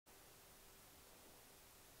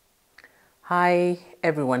Hi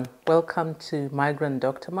everyone, welcome to Migrant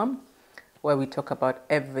Doctor Mom, where we talk about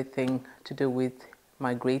everything to do with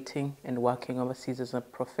migrating and working overseas as a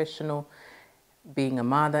professional, being a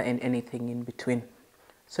mother and anything in between.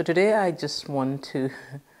 So today I just want to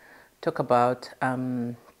talk about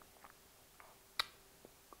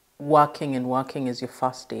working as your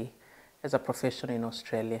first day as a professional in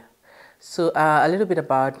Australia. So a little bit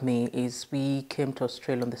about me is we came to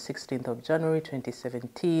Australia on the 16th of January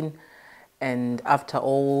 2017. And after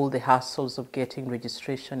all the hassles of getting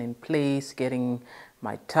registration in place, getting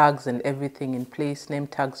my tags and everything in place, name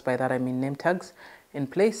tags, by that I mean name tags in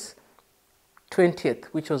place, 20th,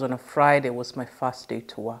 which was on a Friday, was my first day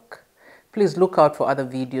to work. Please look out for other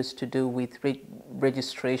videos to do with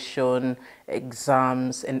registration,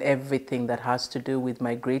 exams, and everything that has to do with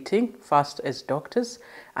migrating, first as doctors,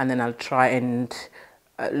 and then I'll try and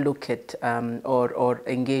look at or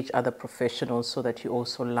engage other professionals so that you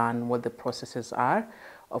also learn what the processes are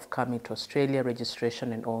of coming to Australia,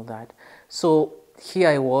 registration and all that. So here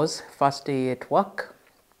I was, first day at work.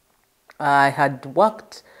 I had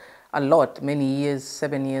worked a lot, many years,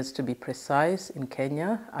 7 years to be precise, in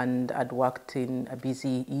Kenya, and I'd worked in a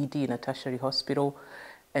busy ED in a tertiary hospital.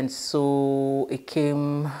 And so it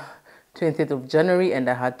came 20th of January and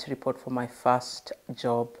I had to report for my first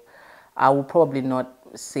job. I will probably not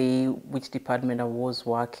say which department I was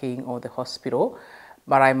working or the hospital,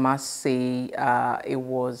 but I must say it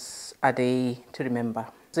was a day to remember.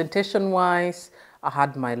 Presentation wise, I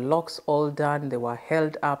had my locks all done. They were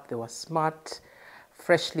held up, they were smart,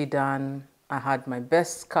 freshly done. I had my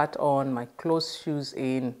best skirt on, my closed shoes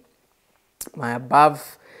in, my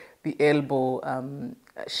above the elbow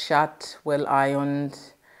shirt well ironed.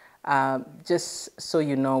 Just so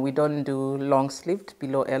you know, we don't do long sleeved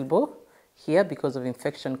below elbow here because of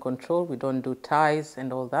infection control. We don't do ties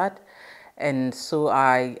and all that. And so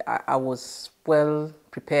I was well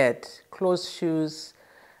prepared. Closed shoes,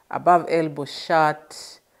 above elbow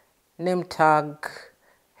shirt, name tag,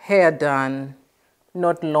 hair done,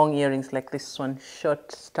 not long earrings like this one,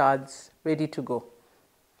 short studs, ready to go.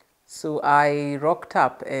 So I rocked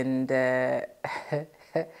up and I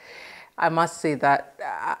must say that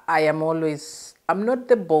I'm not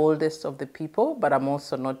the boldest of the people, but I'm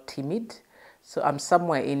also not timid. So I'm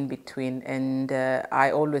somewhere in between, and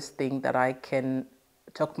I always think that I can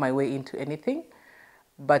talk my way into anything.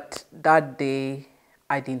 But that day,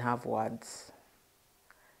 I didn't have words.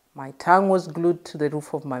 My tongue was glued to the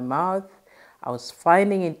roof of my mouth. I was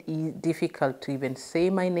finding it difficult to even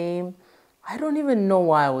say my name. I don't even know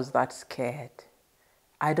why I was that scared.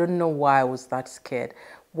 I don't know why I was that scared.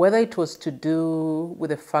 Whether it was to do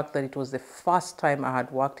with the fact that it was the first time I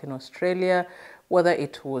had worked in Australia, whether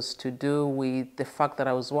it was to do with the fact that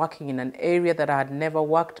I was working in an area that I had never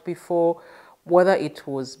worked before, whether it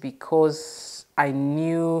was because I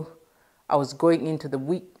knew I was going into the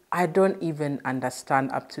week, I don't even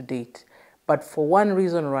understand up to date. But for one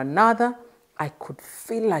reason or another, I could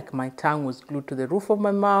feel like my tongue was glued to the roof of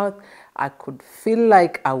my mouth. I could feel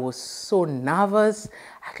like I was so nervous.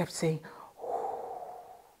 I kept saying,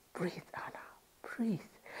 breathe, Anna, breathe.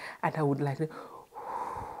 And I would like,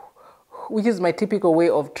 which is my typical way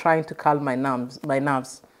of trying to calm my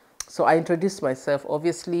nerves. So I introduced myself,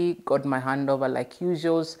 obviously, got my handover like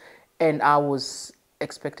usuals, and I was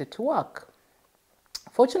expected to work.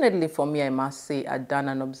 Fortunately for me, I must say, I'd done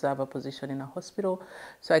an observer position in a hospital,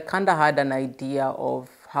 so I kind of had an idea of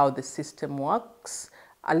how the system works,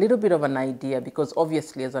 a little bit of an idea, because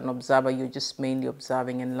obviously as an observer, you're just mainly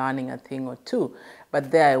observing and learning a thing or two.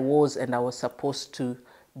 But there I was, and I was supposed to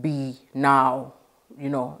be now, you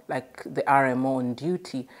know, like the RMO on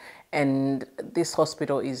duty. And this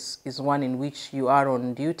hospital is one in which you are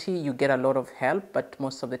on duty, you get a lot of help, but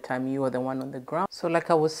most of the time you are the one on the ground. So like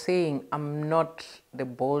I was saying, I'm not the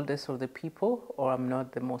boldest of the people, or I'm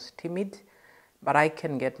not the most timid, but I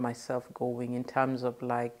can get myself going in terms of,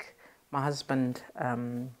 like, my husband,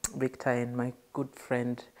 Victor, and my good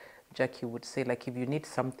friend, Jackie, would say, like, if you need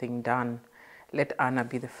something done, let Anna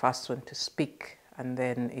be the first one to speak. And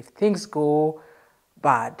then if things go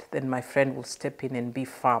bad, then my friend will step in and be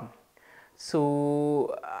firm.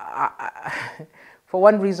 So for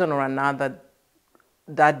one reason or another,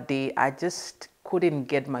 that day, I just couldn't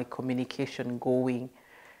get my communication going.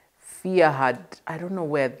 Fear I don't know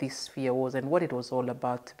where this fear was and what it was all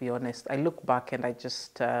about, to be honest. I look back and I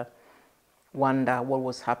just wonder what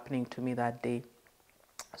was happening to me that day.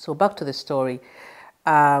 So back to the story.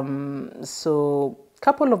 So a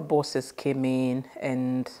couple of bosses came in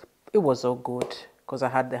and it was all good because I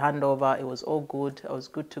had the handover. It was all good. I was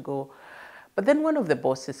good to go. But then one of the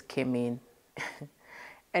bosses came in.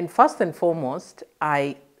 And first and foremost,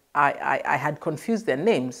 I I had confused their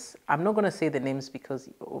names. I'm not going to say the names because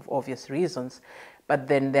of obvious reasons, but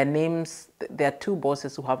then their names, there are two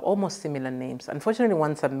bosses who have almost similar names. Unfortunately,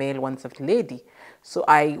 one's a male, one's a lady. So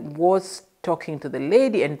I was talking to the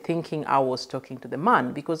lady and thinking I was talking to the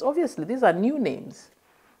man, because obviously these are new names,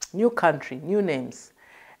 new country, new names.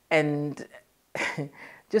 And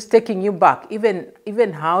just taking you back,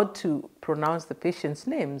 even how to pronounce the patient's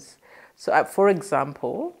names. So for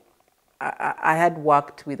example, I had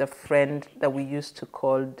worked with a friend that we used to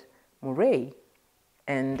call Murray.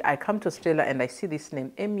 And I come to Australia and I see this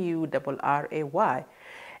name, Murray.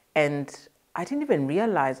 And I didn't even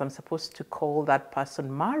realize I'm supposed to call that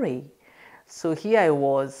person Murray. So here I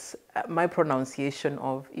was, my pronunciation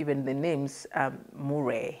of even the names,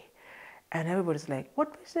 Murray. And everybody's like,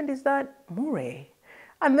 what patient is that? Murray.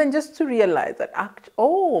 And then just to realize that,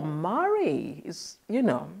 oh, Murray is,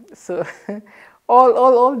 so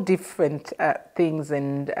all different things,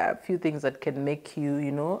 and a few things that can make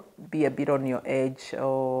you, be a bit on your edge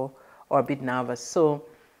or a bit nervous. So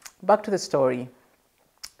back to the story.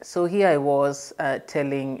 So here I was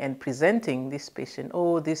telling and presenting this patient,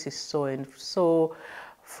 oh, this is so and so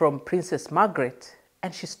from Princess Margaret.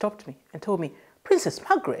 And she stopped me and told me, Princess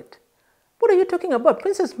Margaret? What are you talking about?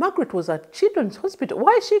 Princess Margaret was at Children's Hospital.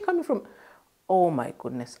 Why is she coming from? Oh my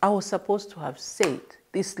goodness. I was supposed to have said,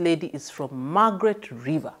 this lady is from Margaret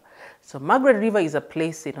River. So Margaret River is a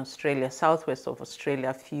place in Australia, southwest of Australia,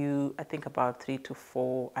 I think about 3 to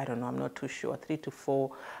 4, I don't know, I'm not too sure, 3 to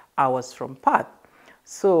 4 hours from Perth.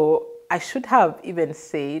 So I should have even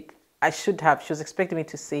said, she was expecting me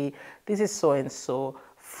to say, this is so-and-so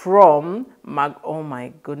from oh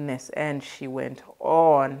my goodness. And she went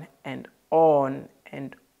on and on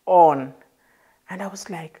and on. And I was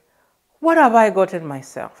like, what have I gotten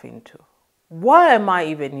myself into? Why am I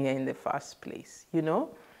even here in the first place,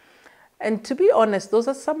 And to be honest, those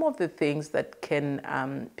are some of the things that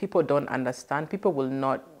people don't understand. People will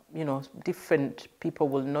not, different people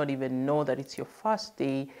will not even know that it's your first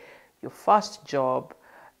day, your first job.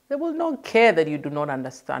 They will not care that you do not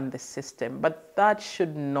understand the system, but that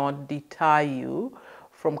should not deter you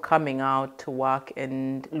from coming out to work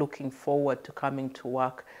and looking forward to coming to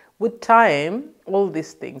work. With time, all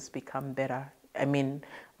these things become better. I mean,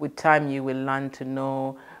 with time, you will learn to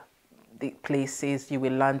know the places. You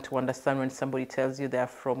will learn to understand when somebody tells you they're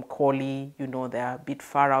from Collie, they're a bit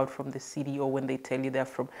far out from the city, or when they tell you they're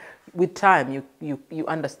from. With time, you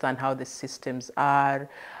understand how the systems are,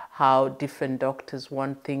 how different doctors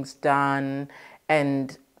want things done.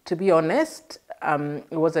 And to be honest,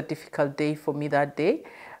 it was a difficult day for me that day,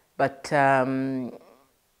 but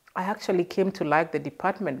I actually came to like the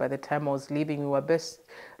department. By the time I was leaving, we were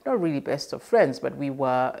not really best of friends, but we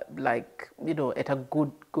were like, at a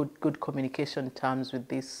good communication terms with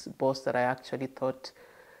this boss that I actually thought,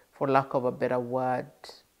 for lack of a better word,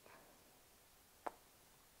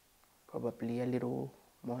 probably a little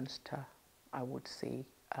monster, I would say.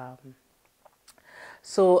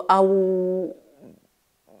 So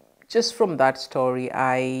just from that story,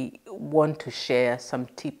 I want to share some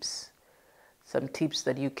tips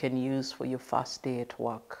that you can use for your first day at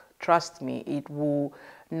work. Trust me, it will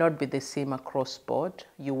not be the same across board.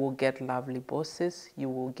 You will get lovely bosses. You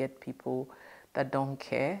will get people that don't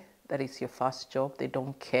care that it's your first job. They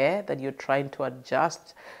don't care that you're trying to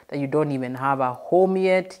adjust, that you don't even have a home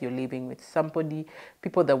yet. You're living with somebody.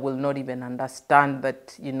 People that will not even understand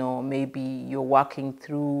that, maybe you're working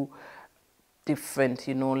through different,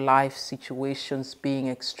 life situations, being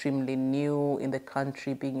extremely new in the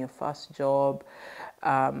country, being your first job,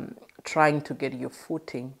 trying to get your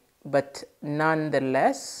footing. But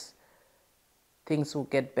nonetheless, things will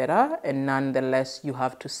get better, and nonetheless, you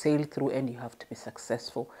have to sail through and you have to be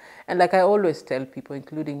successful. And like I always tell people,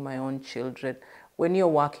 including my own children, when you're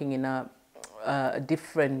working in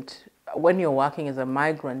when you're working as a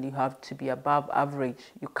migrant, you have to be above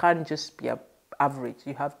average. You can't just be average.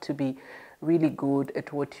 You have to be really good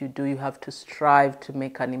at what you do. You have to strive to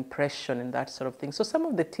make an impression and that sort of thing. So some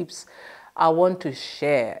of the tips I want to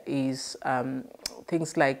share is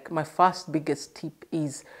things like, my first biggest tip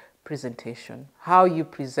is presentation. How you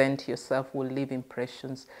present yourself will leave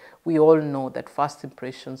impressions. We all know that first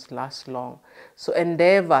impressions last long. So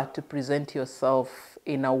endeavor to present yourself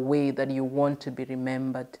in a way that you want to be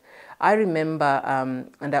remembered. I remember,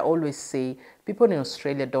 and I always say, people in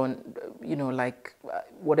Australia don't,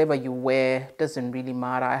 whatever you wear doesn't really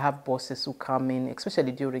matter. I have bosses who come in,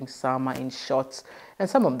 especially during summer, in shorts, and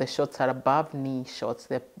some of the shorts are above knee shorts.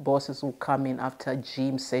 They're bosses who come in after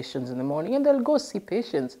gym sessions in the morning and they'll go see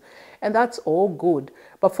patients, and that's all good.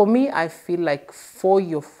 But for me, I feel like for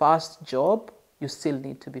your first job, you still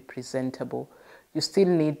need to be presentable. You still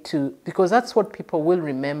need to, because that's what people will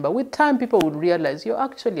remember. With time, people will realize you're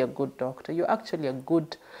actually a good doctor. You're actually a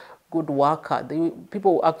good worker.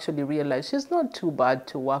 People will actually realize she's not too bad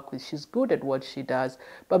to work with. She's good at what she does.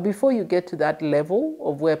 But before you get to that level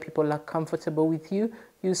of where people are comfortable with you,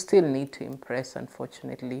 you still need to impress,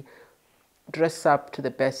 unfortunately. Dress up to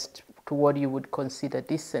the best, to what you would consider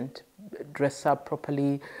decent. Dress up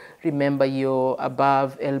properly. Remember you're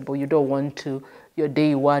above elbow. You don't want to, your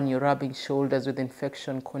day one, you're rubbing shoulders with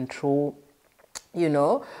infection control. You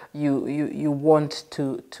know, you want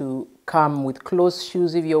to come with closed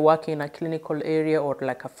shoes if you're working in a clinical area or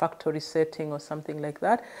like a factory setting or something like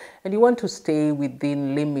that, and you want to stay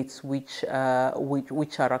within limits which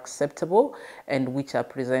are acceptable and which are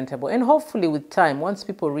presentable. And hopefully with time, once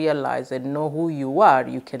people realize and know who you are,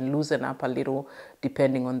 you can loosen up a little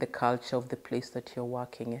depending on the culture of the place that you're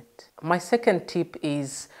working at. My second tip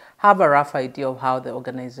is have a rough idea of how the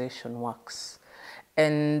organization works.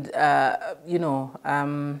 And,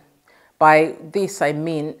 by this, I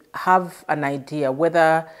mean, have an idea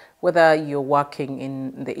whether you're working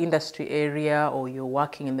in the industry area or you're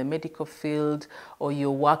working in the medical field or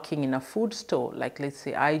you're working in a food store, like let's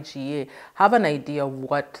say IGA, have an idea of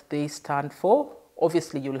what they stand for.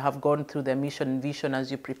 Obviously, you'll have gone through their mission and vision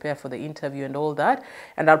as you prepare for the interview and all that.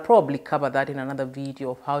 And I'll probably cover that in another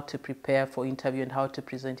video of how to prepare for interview and how to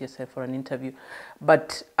present yourself for an interview.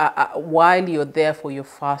 But while you're there for your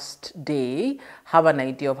first day, have an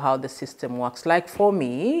idea of how the system works. Like for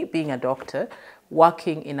me, being a doctor,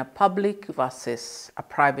 working in a public versus a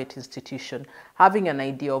private institution, having an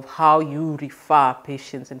idea of how you refer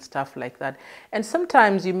patients and stuff like that. And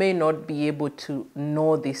sometimes you may not be able to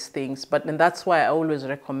know these things, but and that's why I always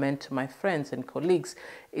recommend to my friends and colleagues,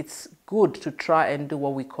 it's good to try and do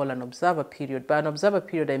what we call an observer period. By an observer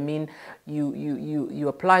period, I mean you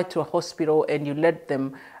apply to a hospital and you let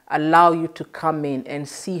them allow you to come in and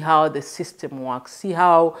see how the system works, see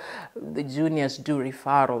how the juniors do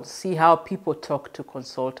referrals, see how people talk to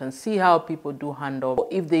consultants, see how people do handover.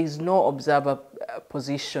 If there is no observer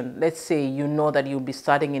position, let's say you know that you'll be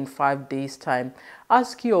starting in 5 days' time,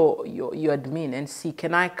 ask your admin and see,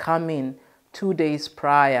 can I come in 2 days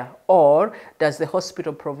prior, or does the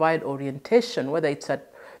hospital provide orientation, whether it's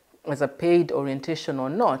as a paid orientation or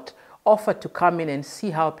not, offer to come in and see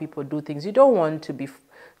how people do things. You don't want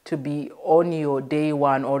to be on your day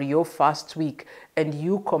one or your first week and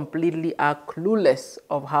you completely are clueless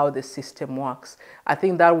of how the system works. I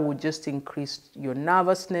think that will just increase your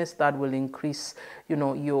nervousness. That will increase,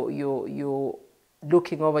 your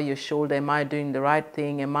looking over your shoulder. Am I doing the right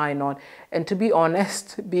thing? Am I not? And to be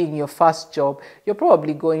honest, being your first job, you're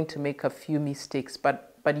probably going to make a few mistakes,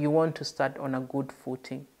 but you want to start on a good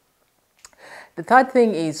footing. The third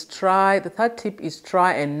tip is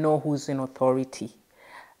try and know who's in authority.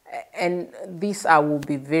 And this, I will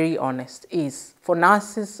be very honest, is for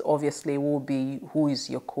nurses, obviously, will be who is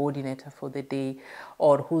your coordinator for the day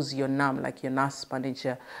or who's your NAM, like your nurse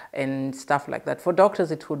manager and stuff like that. For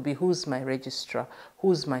doctors, it would be who's my registrar,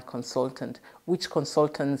 who's my consultant, which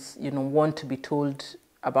consultants, want to be told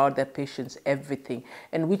about their patients, everything,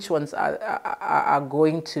 and which ones are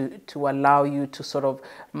going to allow you to sort of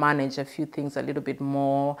manage a few things a little bit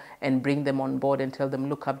more and bring them on board and tell them,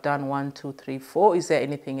 look, I've done 1, 2, 3, 4. Is there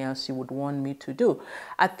anything else you would want me to do?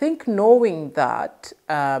 I think knowing that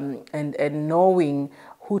and knowing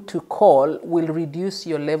who to call will reduce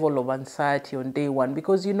your level of anxiety on day one,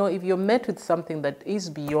 because if you're met with something that is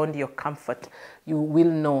beyond your comfort, you will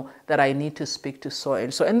know that I need to speak to so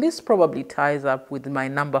and so. And this probably ties up with my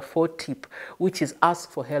number 4 tip, which is ask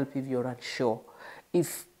for help if you're unsure.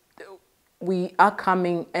 If we are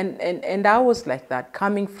coming, and I was like that,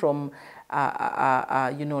 coming from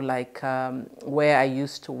where I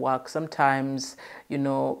used to work. Sometimes,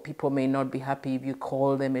 people may not be happy if you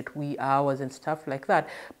call them at wee hours and stuff like that.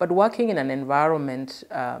 But working in an environment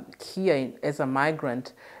here as a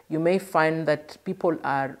migrant, you may find that people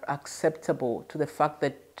are acceptable to the fact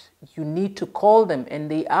that you need to call them, and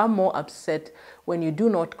they are more upset when you do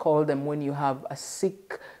not call them when you have a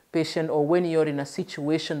sick patient or when you're in a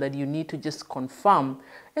situation that you need to just confirm.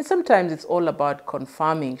 And sometimes it's all about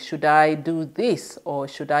confirming, should I do this or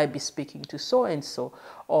should I be speaking to so and so,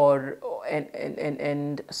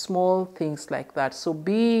 and small things like that. So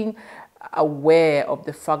being aware of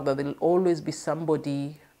the fact that there'll always be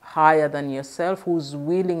somebody higher than yourself who's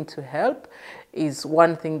willing to help is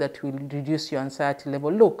one thing that will reduce your anxiety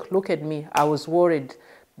level. Look at me. I was worried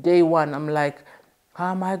day one. I'm like,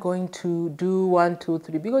 how am I going to do 1, 2,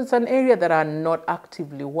 3? Because it's an area that I'm not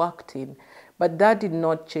actively worked in. But that did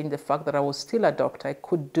not change the fact that I was still a doctor. I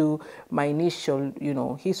could do my initial,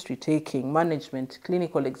 history taking, management,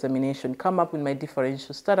 clinical examination, come up with my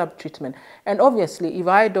differential, start up treatment. And obviously, if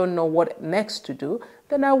I don't know what next to do,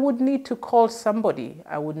 then I would need to call somebody.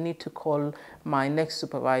 I would need to call my next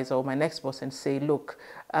supervisor or my next boss and say, look,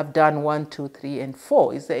 I've done 1, 2, 3, and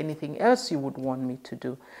 4. Is there anything else you would want me to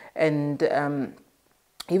do? And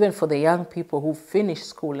even for the young people who finished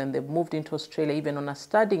school and they've moved into Australia, even on a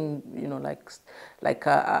studying, like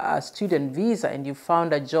a student visa, and you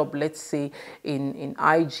found a job, let's say in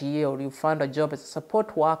IGA, or you found a job as a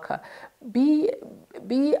support worker, be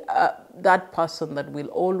that person that will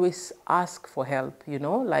always ask for help,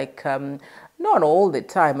 not all the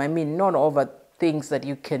time. I mean, not over things that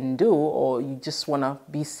you can do or you just want to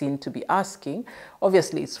be seen to be asking.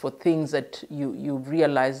 Obviously, it's for things that you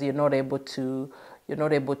realize you're not able to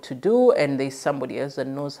do, and there's somebody else that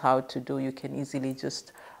knows how to do. You can easily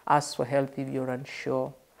just ask for help if you're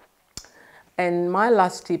unsure. And my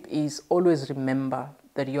last tip is always remember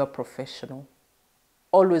that you're a professional.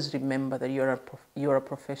 Always remember that you're a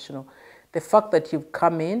professional. The fact that you've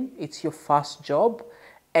come in, it's your first job,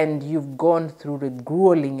 and you've gone through the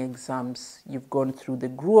grueling exams, you've gone through the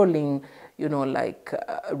grueling,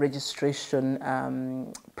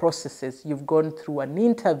 registration processes, you've gone through an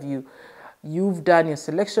interview, you've done your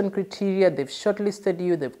selection criteria, they've shortlisted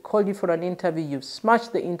you, they've called you for an interview, you've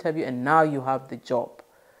smashed the interview, and now you have the job.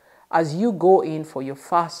 As you go in for your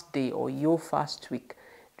first day or your first week,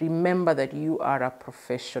 remember that you are a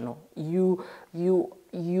professional. You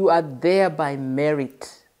are there by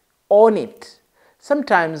merit. Own it.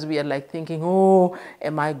 Sometimes we are like thinking, oh,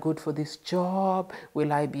 am I good for this job?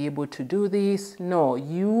 Will I be able to do this? No,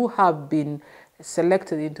 you have been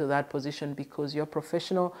selected into that position because you're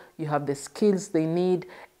professional, you have the skills they need,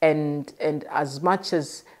 and as much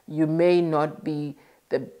as you may not be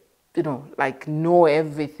know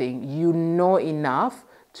everything, you know enough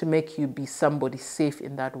to make you be somebody safe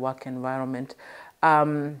in that work environment.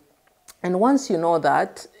 And once you know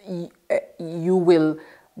that, you will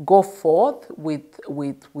go forth with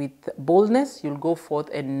boldness. You'll go forth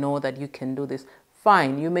and know that you can do this.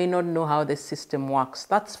 Fine, you may not know how the system works.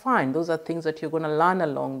 That's fine. Those are things that you're going to learn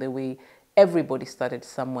along the way. Everybody started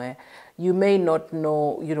somewhere. You may not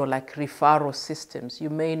know, like referral systems.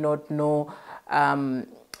 You may not know,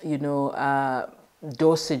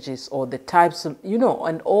 dosages or the types of,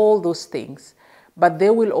 and all those things. But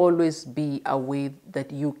there will always be a way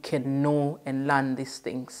that you can know and learn these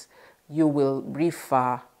things. You will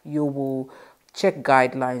refer, you will check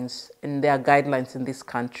guidelines, and there are guidelines in this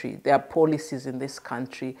country. There are policies in this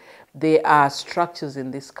country. There are structures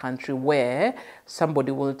in this country where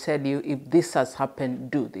somebody will tell you, if this has happened,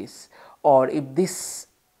 do this. Or if this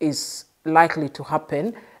is likely to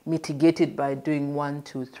happen, mitigate it by doing 1,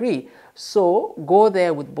 2, 3. So go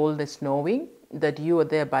there with boldness, knowing that you are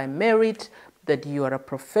there by merit, that you are a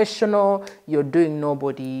professional, you're doing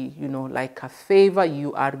nobody, like a favor.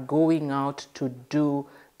 You are going out to do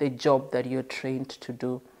the job that you're trained to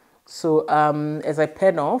do. So as I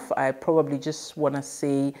pen off, I probably just want to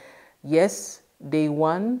say, yes, day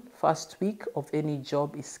 1, first week of any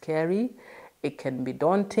job is scary. It can be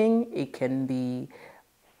daunting. It can be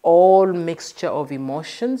all mixture of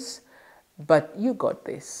emotions, but you got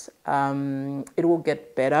this. It will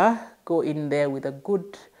get better. Go in there with a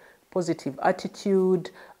good, positive attitude,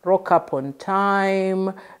 rock up on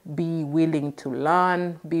time, be willing to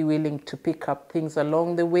learn, be willing to pick up things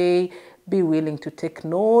along the way, be willing to take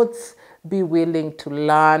notes, be willing to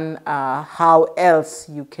learn how else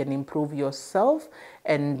you can improve yourself,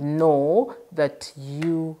 and know that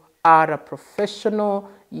you are a professional,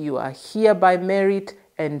 you are here by merit,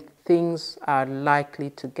 and things are likely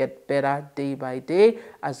to get better day by day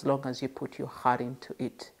as long as you put your heart into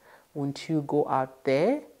it. Won't you go out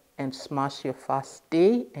there and smash your first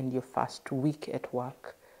day and your first week at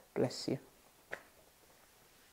work? Bless you.